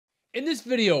In this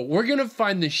video, we're gonna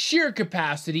find the shear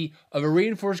capacity of a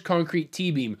reinforced concrete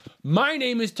T-beam. My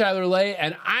name is Tyler Lay,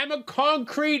 and I'm a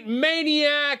concrete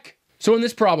maniac. So in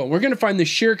this problem, we're gonna find the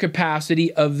shear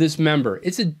capacity of this member.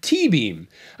 It's a T-beam.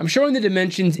 I'm showing the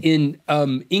dimensions in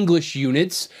English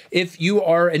units. If you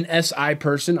are an SI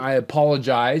person, I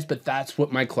apologize, but that's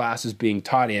what my class is being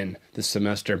taught in this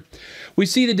semester. We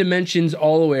see the dimensions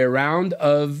all the way around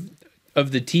of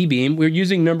the T-beam. We're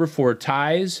using number 4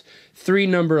 ties, 3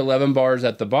 number 11 bars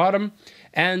at the bottom,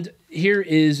 and here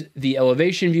is the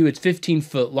elevation view. It's 15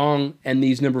 foot long, and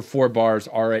these number 4 bars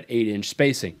are at 8-inch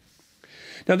spacing.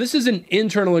 Now this is an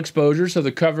internal exposure, so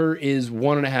the cover is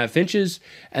 1.5 inches,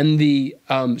 and the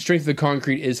strength of the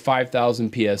concrete is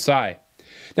 5,000 psi.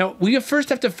 Now, we first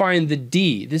have to find the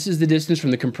D. This is the distance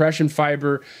from the compression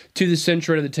fiber to the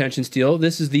centroid of the tension steel.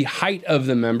 This is the height of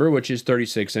the member, which is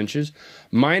 36 inches,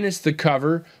 minus the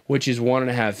cover, which is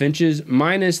 1.5 inches,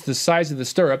 minus the size of the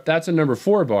stirrup. That's a number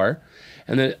 4 bar.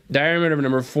 And the diameter of a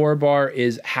number 4 bar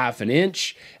is 1/2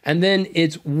 inch. And then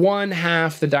it's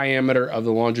 1/2 the diameter of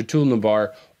the longitudinal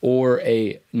bar, or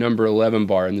a number 11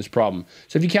 bar in this problem.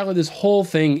 So if you calculate this whole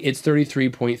thing, it's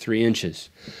 33.3 inches.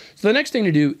 So the next thing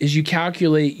to do is you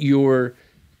calculate your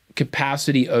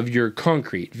capacity of your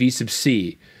concrete, V sub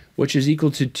C, which is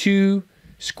equal to 2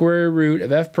 square root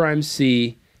of F prime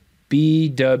C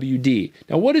BWD.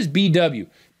 Now what is BW?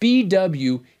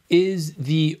 BW is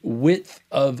the width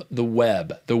of the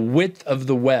web. The width of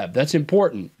the web, that's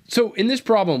important. So in this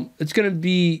problem, it's gonna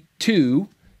be 2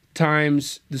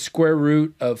 times the square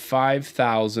root of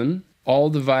 5,000, all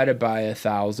divided by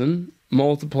 1,000,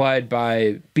 multiplied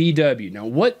by BW. Now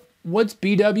what's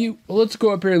BW? Well, let's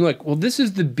go up here and look. Well, this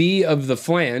is the B of the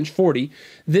flange, 40.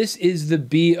 This is the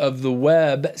B of the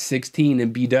web, 16,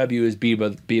 and BW is B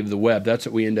of the web. That's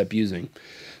what we end up using.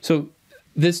 So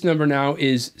this number now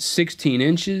is 16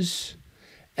 inches,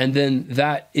 and then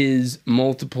that is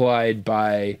multiplied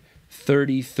by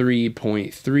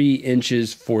 33.3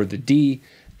 inches for the D,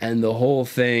 and the whole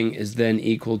thing is then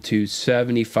equal to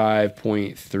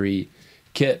 75.3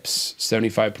 kips.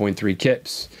 75.3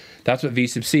 kips. That's what V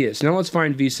sub C is. Now let's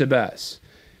find V sub S.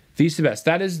 V sub S,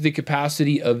 that is the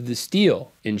capacity of the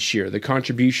steel in shear, the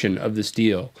contribution of the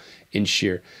steel in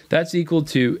shear. That's equal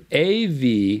to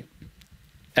AV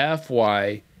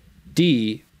Fy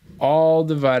D all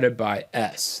divided by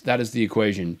S. That is the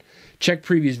equation. Check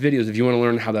previous videos if you want to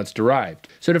learn how that's derived.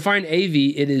 So to find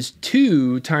AV, it is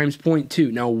 2 times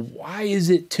 0.2. Now, why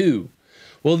is it 2?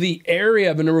 Well, the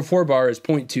area of a number 4 bar is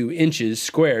 0.2 inches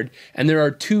squared, and there are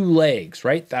 2 legs,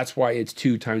 right? That's why it's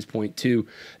 2 times 0.2.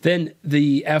 Then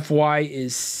the Fy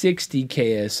is 60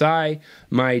 KSI,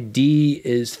 my D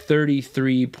is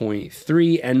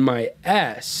 33.3, and my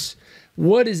S,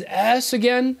 what is S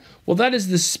again? Well, that is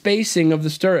the spacing of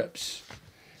the stirrups.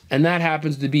 And that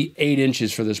happens to be 8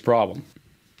 inches for this problem.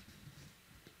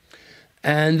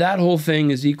 And that whole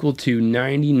thing is equal to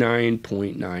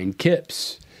 99.9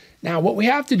 kips. Now, what we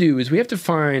have to do is we have to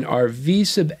find our V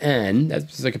sub N,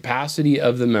 that's the capacity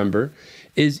of the member,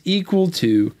 is equal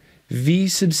to V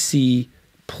sub C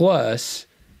plus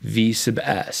V sub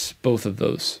S, both of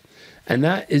those. And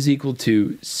that is equal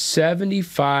to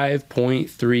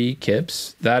 75.3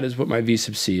 kips. That is what my V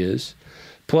sub C is.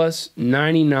 Plus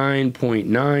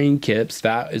 99.9 kips,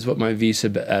 that is what my V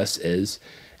sub S is,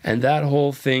 and that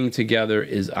whole thing together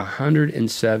is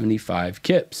 175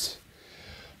 kips.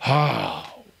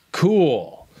 Ah,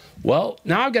 cool. Well,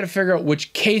 now I've got to figure out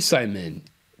which case I'm in.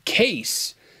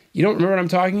 Case? You don't remember what I'm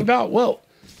talking about? Well,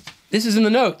 this is in the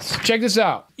notes. Check this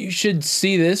out. You should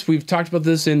see this. We've talked about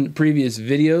this in previous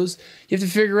videos. You have to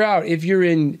figure out if you're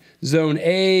in zone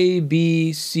A,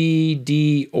 B, C,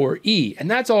 D, or E.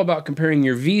 And that's all about comparing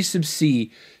your V sub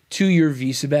C to your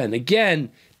V sub N. Again,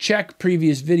 check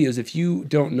previous videos if you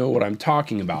don't know what I'm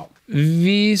talking about.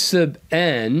 V sub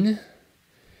N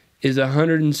is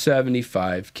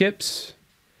 175 kips.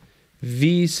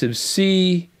 V sub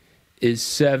C is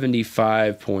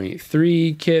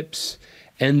 75.3 kips.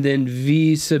 And then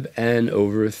V sub N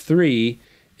over 3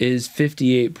 is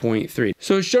 58.3.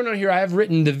 So as shown on here, I have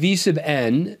written the V sub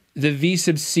N, the V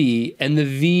sub C, and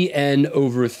the Vn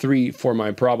over 3 for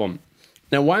my problem.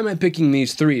 Now, why am I picking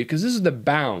these 3? Because this is the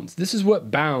bounds. This is what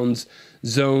bounds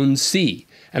zone C.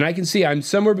 And I can see I'm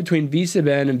somewhere between V sub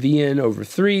N and Vn over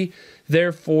 3.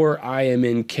 Therefore, I am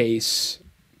in case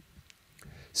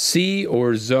C,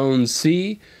 or zone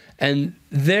C. And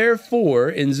therefore,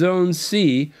 in zone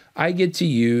C, I get to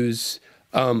use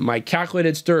my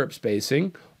calculated stirrup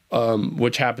spacing,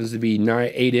 which happens to be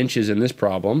 8 inches in this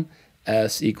problem.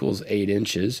 S equals 8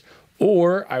 inches.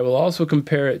 Or I will also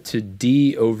compare it to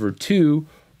D over 2,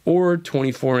 or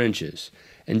 24 inches.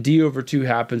 and D over 2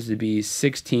 happens to be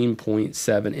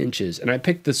 16.7 inches. And I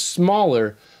picked the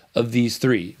smaller of these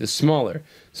three, the smaller.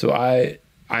 So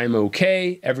I'm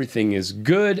okay, everything is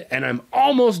good, and I'm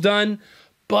almost done,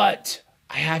 but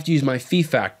I have to use my phi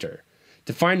factor.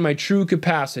 To find my true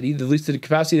capacity, at least the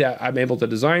capacity that I'm able to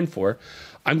design for,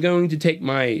 I'm going to take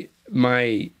my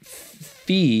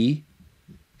phi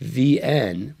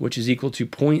Vn, which is equal to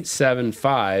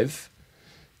 0.75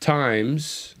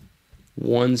 times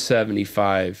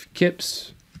 175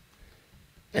 kips,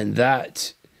 and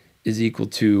that is equal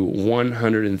to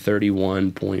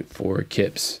 131.4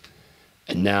 kips.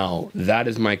 And now that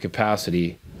is my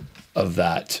capacity of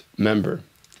that member.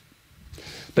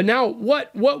 But now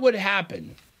what would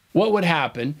happen? What would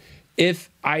happen if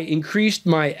I increased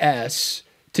my S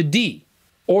to D,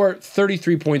 or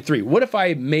 33.3? What if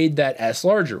I made that S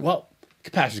larger? Well,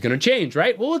 capacity is going to change,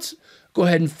 right? Well, let's go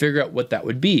ahead and figure out what that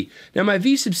would be. Now, my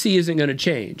V sub C isn't going to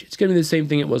change. It's going to be the same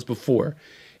thing it was before.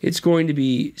 It's going to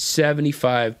be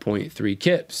 75.3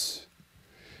 kips.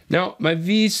 Now, my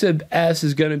V sub S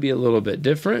is going to be a little bit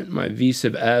different. My V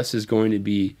sub S is going to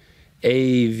be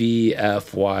AVFYD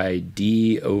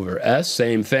over S.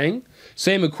 Same thing.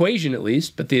 Same equation at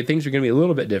least, but the things are going to be a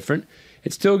little bit different.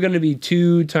 It's still going to be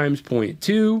 2 times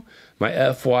 0.2.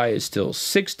 My Fy is still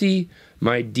 60.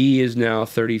 My D is now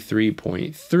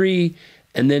 33.3.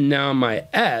 And then now my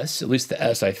S, at least the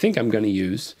S I think I'm going to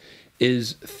use,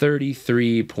 is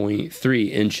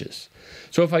 33.3 inches.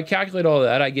 So if I calculate all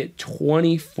that, I get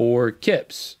 24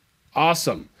 kips.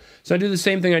 Awesome. So I do the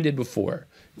same thing I did before.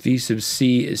 V sub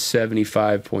C is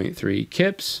 75.3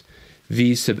 kips.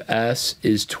 V sub S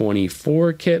is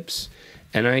 24 kips.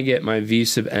 And I get my V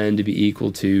sub N to be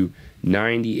equal to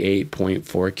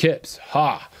 98.4 kips.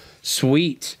 Ha!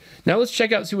 Sweet. Now let's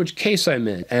check out, see which case I'm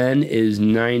in. N is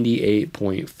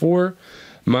 98.4.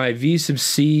 My V sub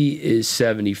C is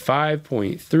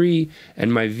 75.3,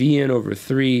 and my Vn over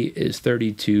 3 is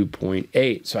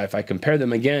 32.8. So if I compare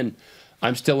them again,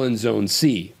 I'm still in zone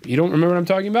C. You don't remember what I'm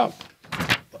talking about?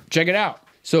 Check it out.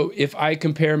 So if I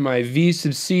compare my V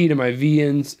sub C to my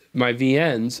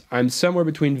VNs, I'm somewhere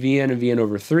between Vn and Vn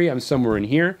over 3. I'm somewhere in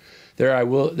here.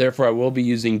 Therefore, I will be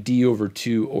using D over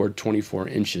 2 or 24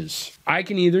 inches. I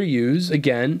can either use,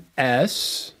 again,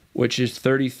 S, which is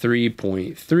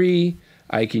 33.3.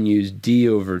 I can use D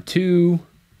over 2,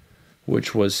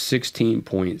 which was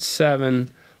 16.7,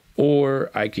 or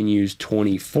I can use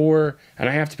 24, and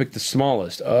I have to pick the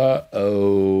smallest.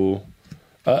 Uh-oh.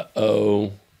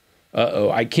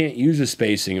 I can't use a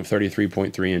spacing of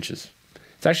 33.3 inches.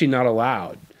 It's actually not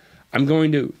allowed. I'm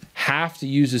going to have to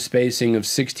use a spacing of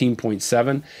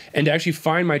 16.7, and to actually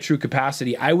find my true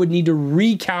capacity, I would need to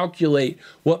recalculate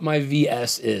what my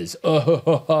VS is.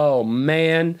 Oh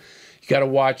man. You got to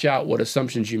watch out what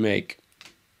assumptions you make.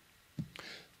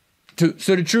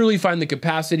 So to truly find the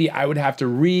capacity, I would have to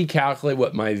recalculate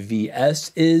what my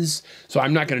VS is. So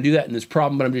I'm not going to do that in this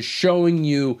problem, but I'm just showing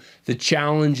you the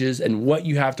challenges and what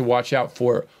you have to watch out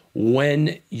for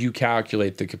when you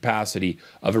calculate the capacity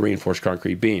of a reinforced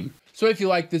concrete beam. So if you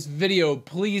like this video,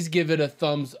 please give it a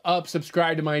thumbs up,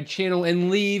 subscribe to my channel, and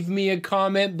leave me a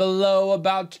comment below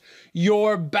about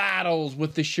your battles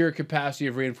with the shear capacity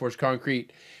of reinforced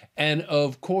concrete. And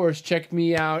of course, check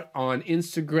me out on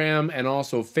Instagram and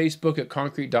also Facebook at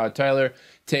concrete.tyler.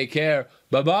 Take care.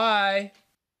 Bye-bye.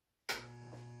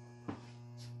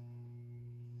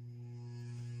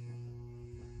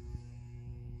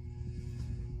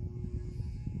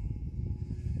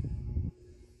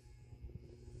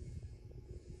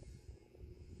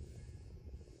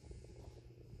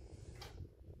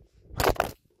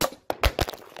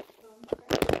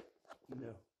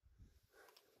 No.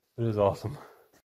 It is awesome.